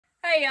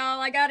Hey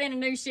y'all, I got in a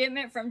new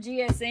shipment from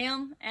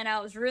GSM and I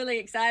was really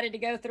excited to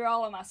go through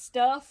all of my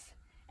stuff.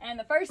 And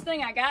the first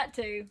thing I got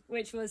to,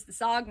 which was the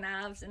SOG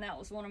knives, and that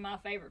was one of my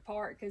favorite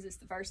parts because it's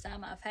the first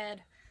time I've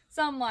had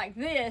something like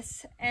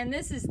this. And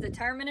this is the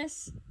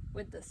terminus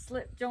with the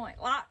slip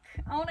joint lock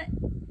on it.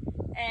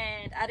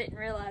 And I didn't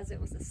realize it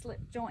was a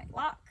slip joint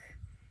lock.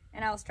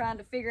 And I was trying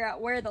to figure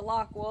out where the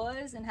lock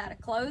was and how to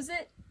close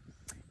it.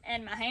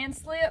 And my hand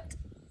slipped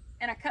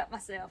and I cut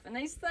myself. And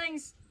these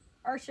things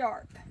are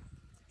sharp,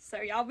 so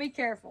y'all be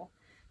careful.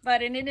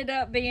 But it ended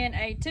up being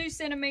a 2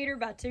 centimeter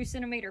by 2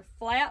 centimeter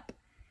flap,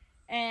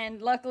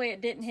 and luckily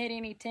it didn't hit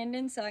any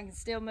tendons, so I can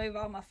still move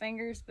all my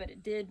fingers, but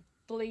it did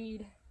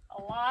bleed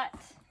a lot.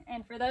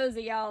 And for those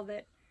of y'all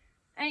that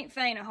ain't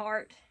faint of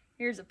heart,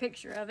 here's a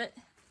picture of it.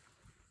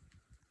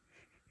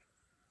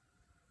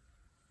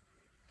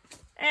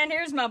 And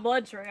here's my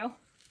blood trail.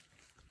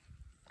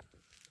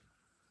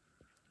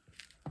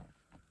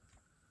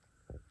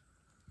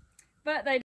 But they